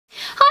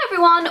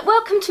everyone,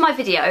 welcome to my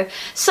video.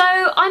 So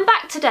I'm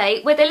back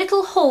today with a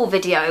little haul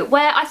video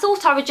where I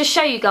thought I would just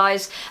show you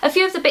guys a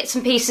few of the bits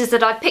and pieces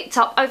that I've picked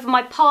up over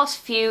my past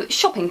few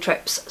shopping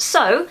trips.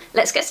 So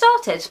let's get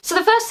started. So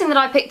the first thing that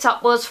I picked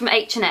up was from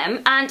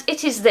H&M and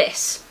it is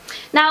this.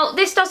 Now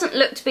this doesn't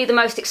look to be the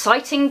most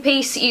exciting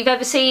piece you've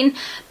ever seen,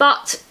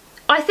 but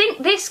I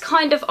think this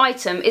kind of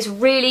item is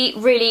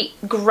really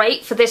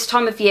great for this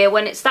time of year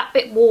when it's that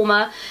bit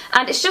warmer,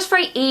 and it's just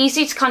very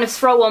easy to kind of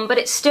throw on, but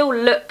it still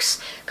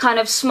looks kind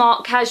of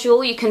smart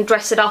casual. You can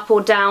dress it up or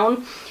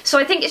down. So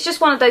I think it's just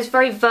one of those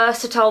very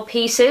versatile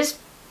pieces.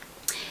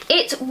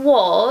 It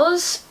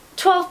was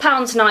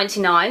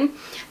 £12.99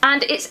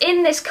 and it's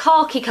in this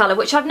khaki colour,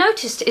 which I've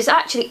noticed is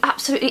actually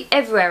absolutely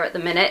everywhere at the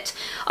minute.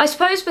 I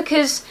suppose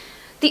because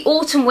the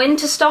autumn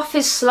winter stuff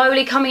is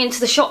slowly coming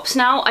into the shops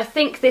now. I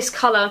think this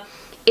colour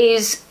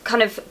is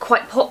kind of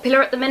quite popular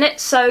at the minute,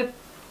 so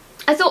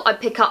I thought I'd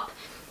pick up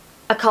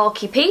a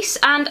khaki piece,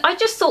 and I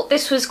just thought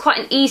this was quite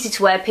an easy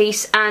to wear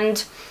piece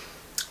and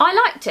I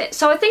liked it,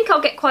 so I think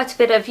I'll get quite a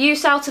bit of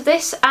use out of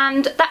this,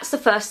 and that's the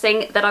first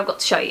thing that I've got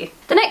to show you.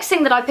 The next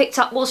thing that I picked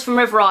up was from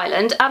River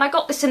Island, and I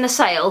got this in the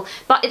sale,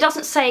 but it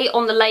doesn't say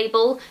on the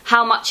label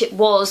how much it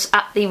was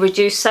at the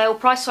reduced sale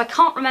price, so I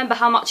can't remember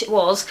how much it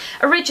was.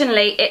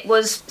 Originally it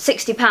was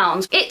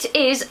 £60. It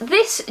is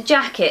this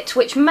jacket,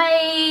 which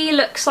may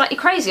look slightly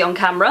crazy on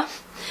camera.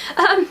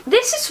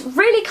 This is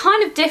really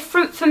kind of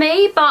different for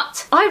me,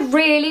 but I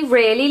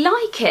really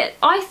like it.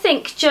 I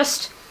think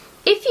just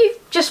if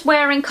you're just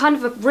wearing kind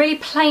of a really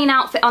plain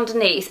outfit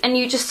underneath and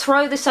you just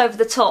throw this over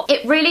the top,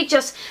 it really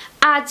just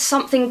adds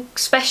something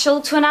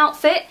special to an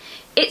outfit.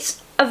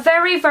 It's a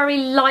very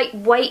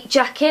lightweight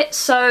jacket,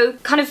 so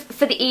kind of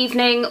for the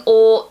evening,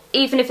 or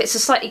even if it's a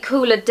slightly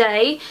cooler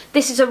day,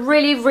 this is a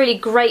really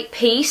great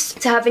piece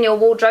to have in your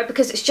wardrobe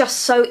because it's just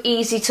so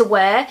easy to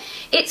wear.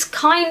 It's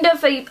kind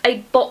of a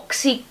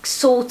boxy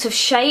sort of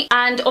shape,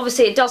 and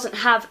obviously it doesn't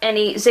have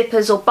any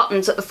zippers or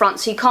buttons at the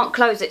front, so you can't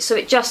close it, so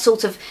it just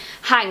sort of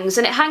hangs,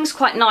 and it hangs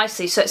quite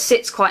nicely, so it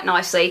sits quite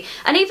nicely.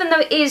 And even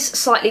though it is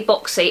slightly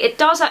boxy, it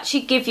does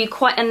actually give you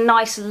quite a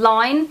nice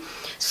line.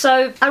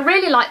 So I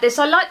really like this.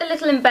 I like the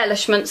little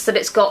embellishments that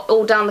it's got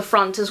all down the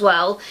front as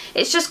well.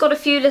 It's just got a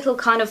few little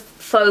kind of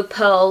faux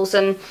pearls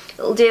and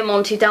little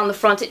diamantes down the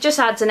front. It just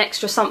adds an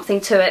extra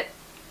something to it.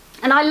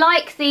 And I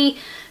like the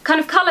kind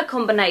of colour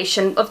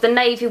combination of the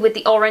navy with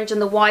the orange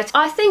and the white.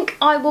 I think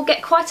I will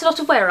get quite a lot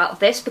of wear out of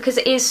this because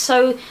it is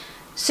so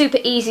super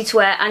easy to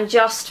wear and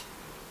just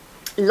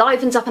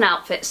livens up an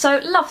outfit, so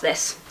love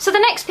this. So the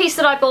next piece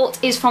that I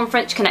bought is from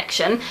French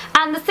Connection,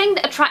 and the thing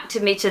that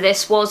attracted me to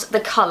this was the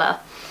colour.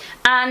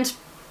 And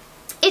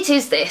it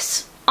is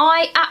this.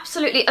 I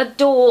absolutely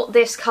adore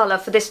this colour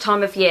for this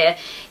time of year.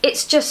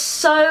 It's just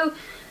so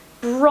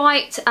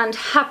bright and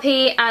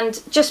happy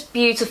and just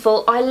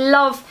beautiful. I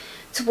love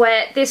to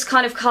wear this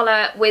kind of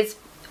colour with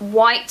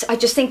white. I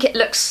just think it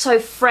looks so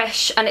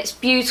fresh, and it's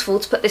beautiful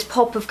to put this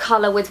pop of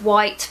colour with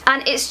white,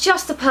 and it's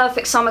just the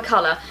perfect summer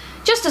colour.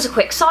 Just as a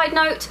quick side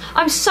note,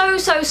 I'm so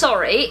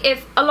sorry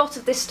if a lot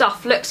of this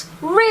stuff looks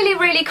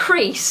really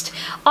creased.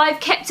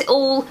 I've kept it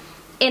all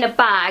in a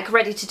bag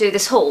ready to do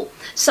this haul,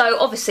 so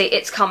obviously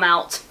it's come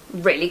out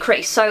really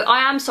creased, so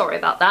I am sorry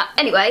about that.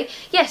 Anyway,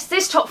 yes,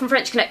 this top from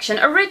French Connection,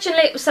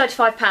 originally it was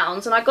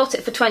 £35 and I got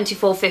it for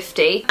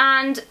 £24.50,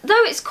 and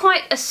though it's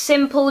quite a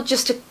simple,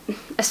 just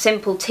a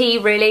simple tee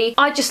really,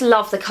 I just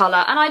love the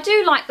colour, and I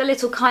do like the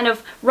little kind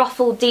of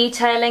ruffle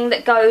detailing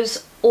that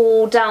goes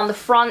all down the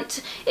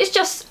front. It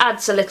just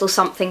adds a little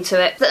something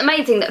to it. But the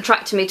main thing that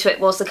attracted me to it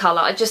was the colour.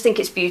 I just think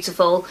it's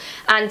beautiful,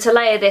 and to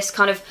layer this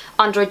kind of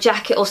under a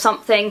jacket or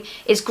something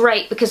is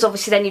great because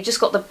obviously then you've just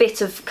got the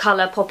bit of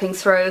colour popping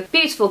through.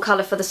 Beautiful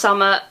colour for the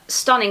summer,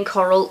 stunning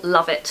coral,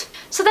 love it.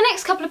 So the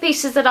next couple of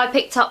pieces that I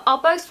picked up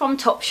are both from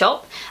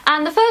Topshop,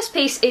 and the first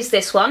piece is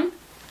this one.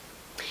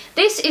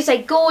 This is a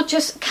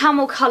gorgeous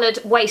camel coloured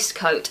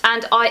waistcoat,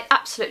 and I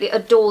absolutely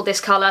adore this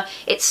colour.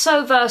 It's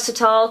so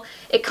versatile.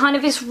 It kind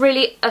of is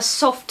really a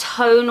soft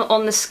tone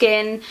on the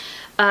skin.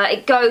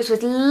 It goes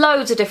with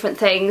loads of different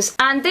things,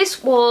 and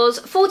this was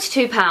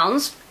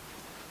 £42.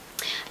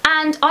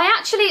 And I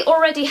actually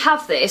already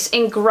have this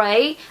in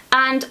grey,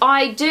 and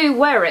I do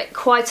wear it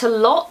quite a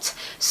lot,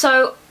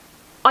 so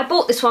I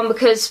bought this one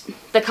because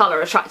the colour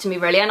attracted me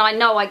really, and I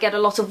know I get a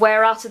lot of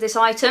wear out of this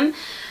item.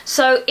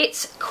 So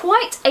it's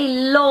quite a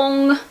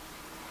long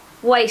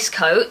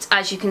waistcoat,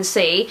 as you can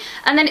see,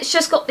 and then it's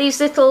just got these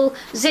little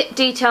zip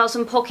details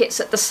and pockets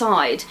at the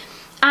side.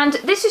 And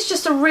this is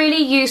just a really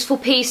useful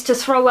piece to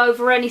throw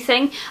over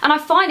anything, and I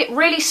find it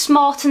really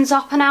smartens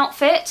up an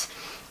outfit.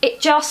 It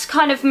just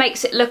kind of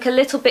makes it look a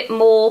little bit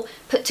more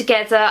put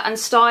together and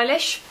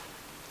stylish.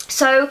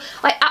 So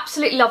I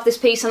absolutely love this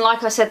piece, and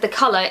like I said, the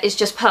colour is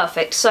just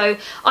perfect, so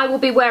I will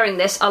be wearing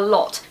this a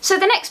lot. So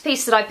the next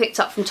piece that I picked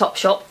up from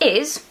Topshop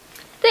is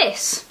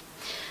this.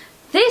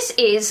 This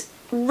is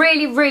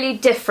really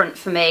different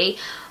for me.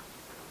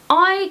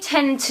 I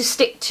tend to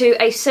stick to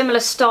a similar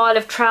style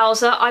of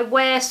trouser. I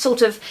wear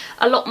sort of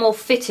a lot more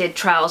fitted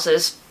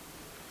trousers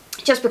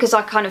just because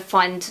I kind of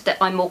find that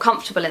I'm more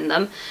comfortable in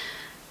them.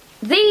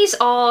 these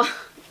are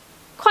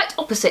quite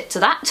opposite to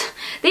that.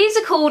 These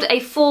are called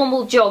a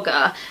formal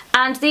jogger,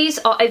 and these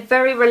are a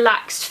very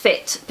relaxed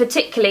fit,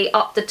 particularly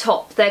up the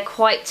top. They're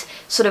quite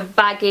sort of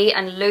baggy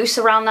and loose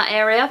around that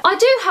area. I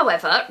do,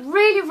 however,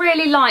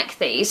 really like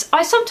these.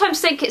 I sometimes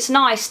think it's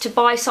nice to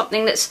buy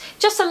something that's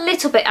just a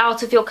little bit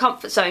out of your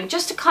comfort zone,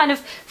 just to kind of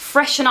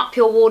freshen up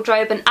your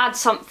wardrobe and add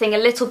something a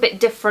little bit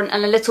different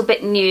and a little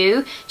bit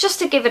new, just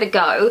to give it a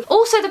go.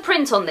 Also, the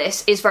print on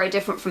this is very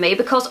different for me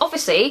because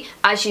obviously,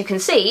 as you can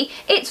see,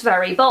 it's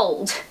very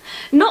bold.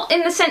 Not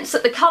in the sense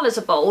that the colours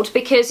are bold,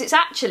 because it's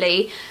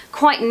actually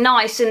quite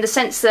nice in the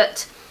sense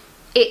that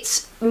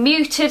it's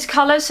muted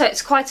colours, so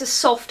it's quite a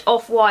soft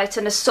off-white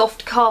and a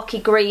soft khaki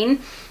green,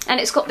 and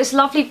it's got this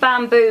lovely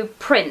bamboo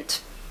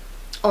print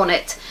on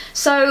it.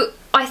 So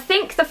I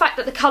think the fact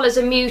that the colours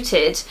are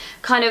muted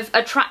kind of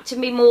attracted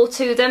me more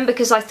to them,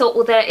 because I thought,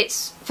 well,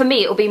 for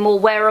me it'll be more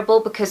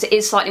wearable because it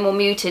is slightly more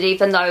muted,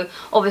 even though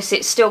obviously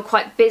it's still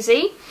quite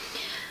busy.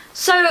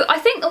 So I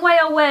think the way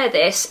I'll wear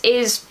this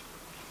is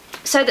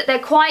so that they're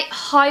quite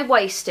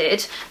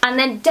high-waisted, and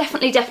then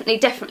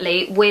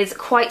definitely with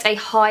quite a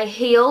high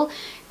heel,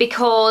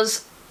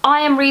 because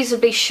I am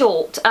reasonably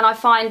short, and I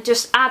find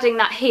just adding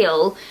that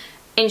heel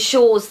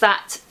ensures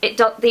that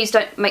these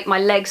don't make my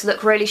legs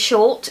look really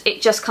short.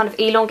 It just kind of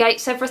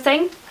elongates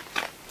everything.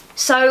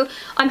 So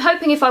I'm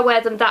hoping if I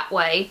wear them that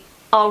way,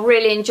 I'll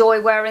really enjoy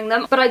wearing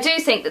them. But I do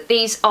think that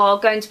these are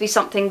going to be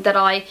something that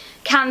I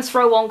can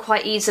throw on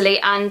quite easily,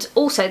 and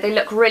also they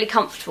look really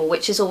comfortable,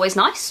 which is always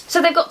nice.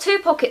 So they've got two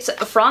pockets at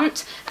the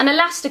front, an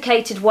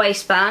elasticated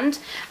waistband,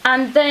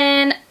 and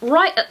then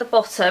right at the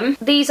bottom,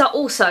 these are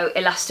also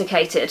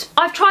elasticated.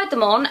 I've tried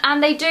them on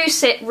and they do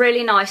sit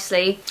really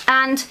nicely,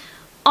 and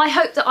I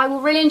hope that I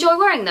will really enjoy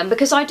wearing them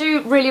because I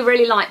do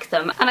really like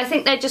them. And I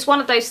think they're just one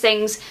of those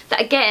things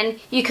that, again,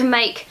 you can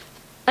make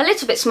a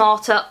little bit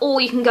smarter, or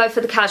you can go for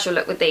the casual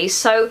look with these.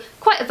 So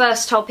quite a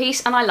versatile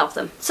piece, and I love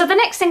them. So the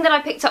next thing that I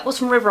picked up was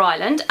from River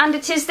Island, and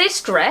it is this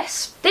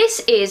dress. This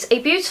is a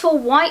beautiful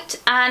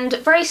white and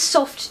very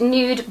soft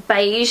nude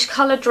beige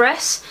colour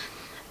dress.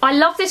 I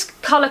love this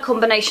colour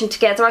combination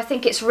together. I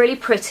think it's really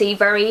pretty,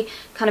 very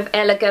kind of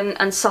elegant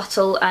and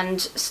subtle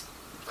and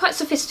quite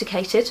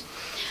sophisticated.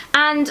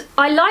 And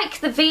I like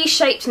the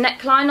V-shaped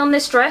neckline on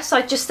this dress.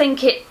 I just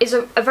think it is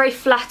a very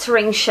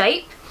flattering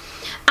shape.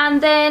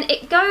 And then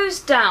it goes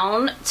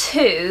down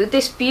to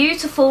this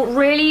beautiful,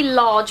 really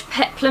large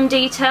peplum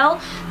detail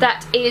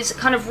that is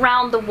kind of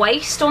round the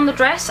waist on the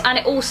dress, and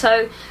it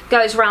also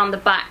goes round the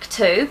back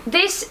too.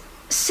 This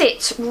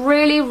sits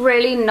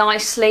really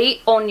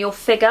nicely on your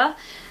figure.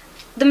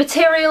 The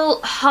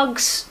material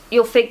hugs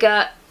your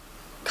figure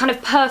kind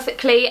of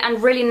perfectly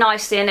and really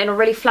nicely and in a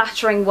really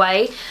flattering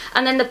way,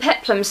 and then the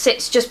peplum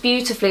sits just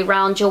beautifully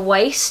round your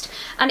waist,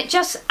 and it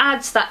just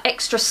adds that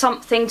extra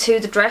something to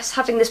the dress,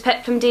 having this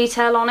peplum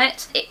detail on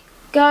it. It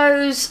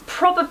goes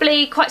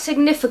probably quite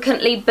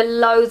significantly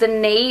below the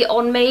knee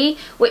on me,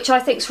 which I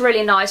think is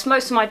really nice.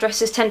 Most of my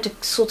dresses tend to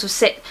sort of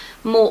sit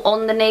more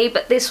on the knee,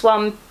 but this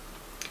one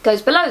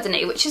goes below the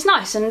knee, which is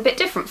nice and a bit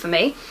different for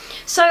me.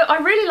 So I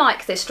really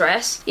like this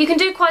dress. You can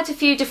do quite a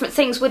few different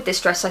things with this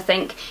dress, I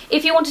think.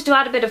 If you wanted to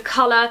add a bit of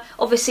colour,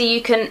 obviously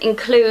you can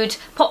include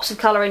pops of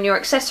colour in your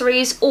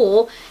accessories,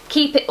 or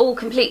keep it all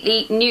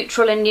completely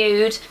neutral and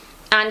nude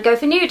and go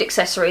for nude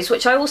accessories,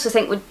 which I also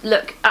think would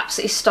look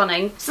absolutely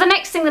stunning. So the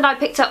next thing that I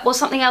picked up was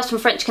something else from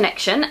French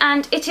Connection,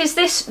 and it is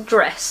this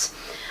dress.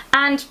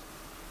 And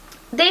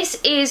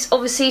this is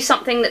obviously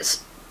something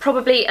that's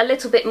probably a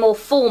little bit more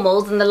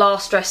formal than the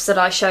last dress that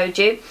I showed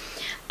you,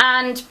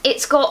 and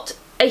it's got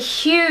a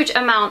huge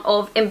amount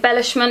of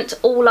embellishment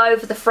all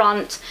over the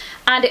front,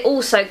 and it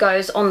also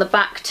goes on the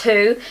back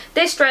too.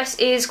 This dress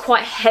is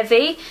quite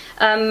heavy,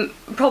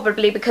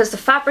 probably because the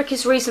fabric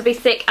is reasonably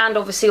thick and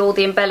obviously all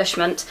the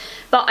embellishment,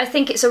 but I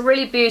think it's a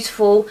really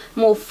beautiful,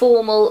 more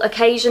formal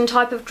occasion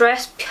type of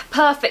dress,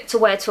 perfect to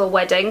wear to a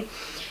wedding.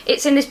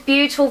 It's in this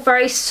beautiful,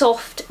 very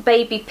soft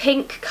baby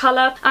pink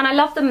colour, and I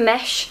love the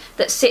mesh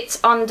that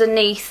sits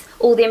underneath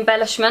all the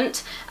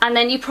embellishment, and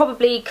then you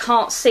probably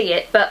can't see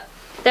it, but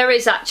there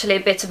is actually a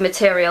bit of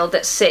material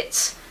that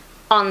sits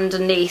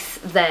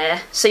underneath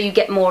there, so you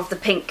get more of the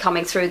pink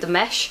coming through the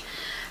mesh.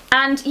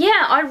 And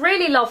yeah, I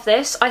really love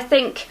this. I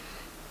think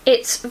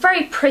it's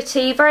very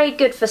pretty, very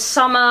good for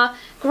summer,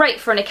 great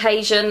for an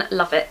occasion,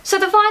 love it. So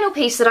the final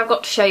piece that I've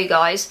got to show you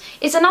guys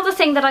is another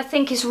thing that I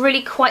think is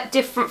really quite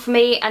different for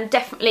me and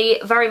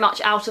definitely very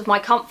much out of my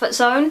comfort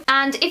zone.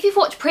 And if you've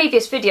watched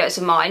previous videos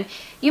of mine,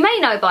 you may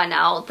know by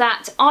now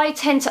that I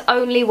tend to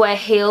only wear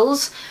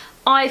heels.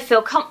 I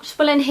feel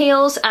comfortable in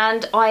heels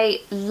and I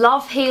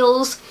love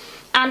heels,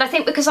 and I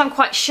think because I'm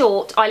quite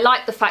short, I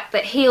like the fact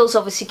that heels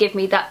obviously give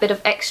me that bit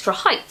of extra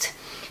height.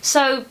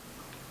 So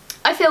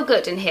I feel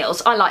good in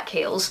heels, I like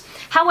heels.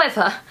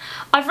 However,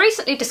 I've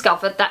recently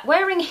discovered that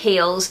wearing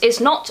heels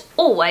is not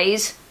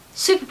always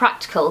super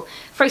practical.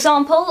 For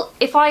example,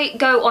 if I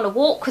go on a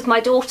walk with my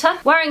daughter,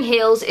 wearing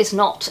heels is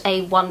not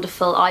a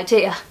wonderful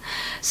idea.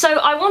 So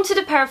I wanted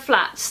a pair of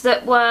flats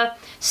that were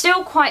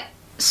still quite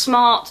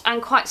smart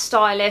and quite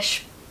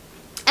stylish,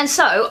 And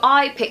so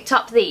I picked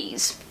up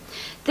these.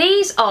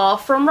 These are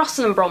from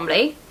Russell and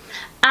Bromley,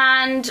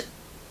 and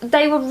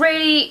they were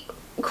really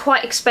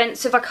quite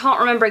expensive. I can't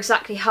remember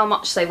exactly how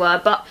much they were,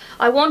 but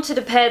I wanted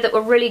a pair that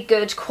were really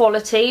good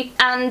quality,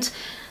 and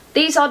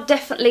these are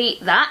definitely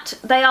that.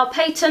 They are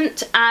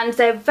patent and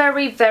they're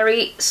very,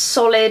 very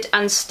solid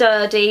and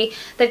sturdy.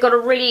 They've got a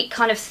really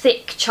kind of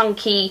thick,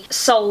 chunky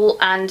sole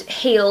and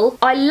heel.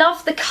 I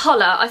love the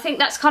colour. I think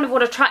that's kind of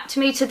what attracted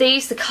me to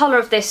these. The colour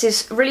of this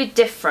is really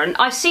different.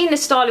 I've seen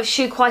this style of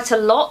shoe quite a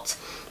lot,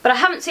 but I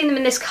haven't seen them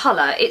in this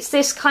colour. It's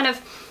this kind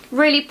of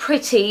really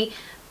pretty,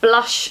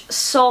 blush,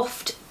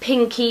 soft,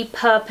 pinky,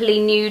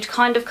 purpley nude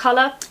kind of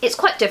colour. It's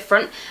quite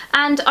different,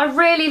 and I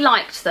really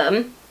liked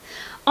them.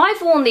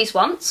 I've worn these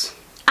once,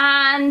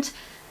 and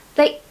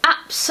they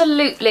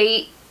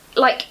absolutely,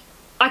 like,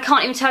 I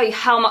can't even tell you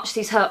how much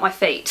these hurt my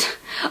feet.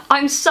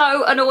 I'm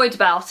so annoyed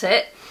about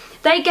it.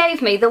 They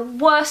gave me the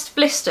worst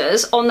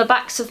blisters on the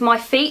backs of my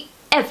feet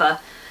ever.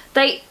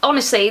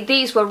 Honestly,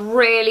 these were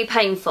really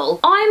painful.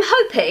 I'm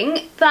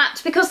hoping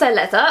that because they're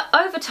leather,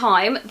 over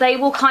time they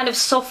will kind of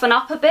soften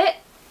up a bit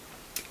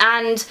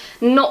and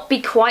not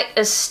be quite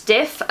as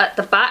stiff at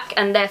the back,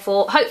 and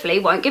therefore hopefully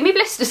won't give me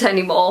blisters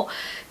anymore,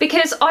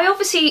 because I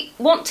obviously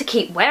want to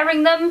keep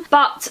wearing them,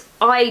 but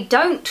I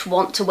don't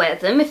want to wear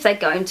them if they're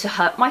going to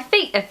hurt my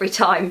feet every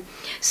time.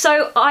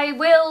 So I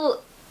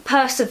will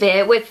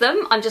persevere with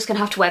them. I'm just going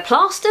to have to wear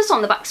plasters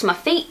on the backs of my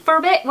feet for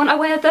a bit when I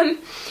wear them,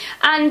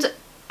 and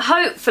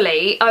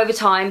hopefully over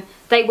time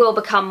they will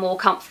become more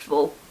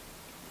comfortable,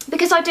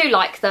 because I do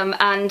like them,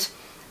 and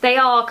they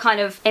are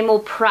kind of a more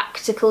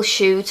practical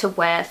shoe to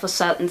wear for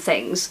certain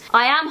things.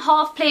 I am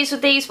half pleased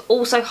with these, but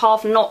also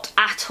half not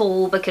at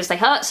all because they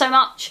hurt so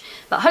much,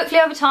 but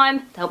hopefully over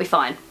time they'll be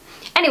fine.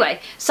 Anyway,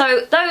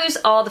 so those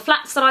are the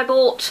flats that I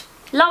bought.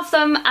 Love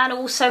them and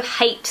also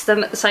hate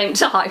them at the same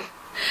time.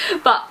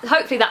 But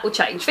hopefully that will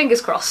change,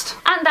 fingers crossed.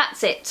 And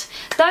that's it.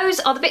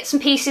 Those are the bits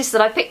and pieces that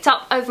I picked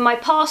up over my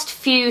past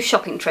few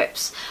shopping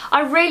trips.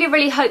 I really,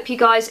 really hope you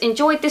guys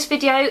enjoyed this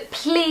video.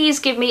 Please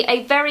give me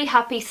a very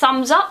happy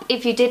thumbs up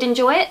if you did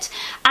enjoy it.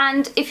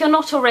 And if you're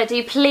not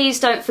already, please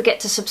don't forget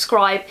to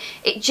subscribe.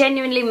 It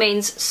genuinely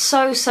means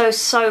so, so,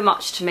 so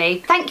much to me.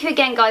 Thank you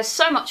again, guys,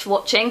 so much for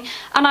watching.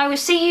 And I will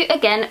see you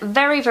again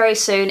very, very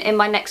soon in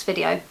my next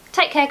video.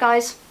 Take care,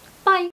 guys. Bye.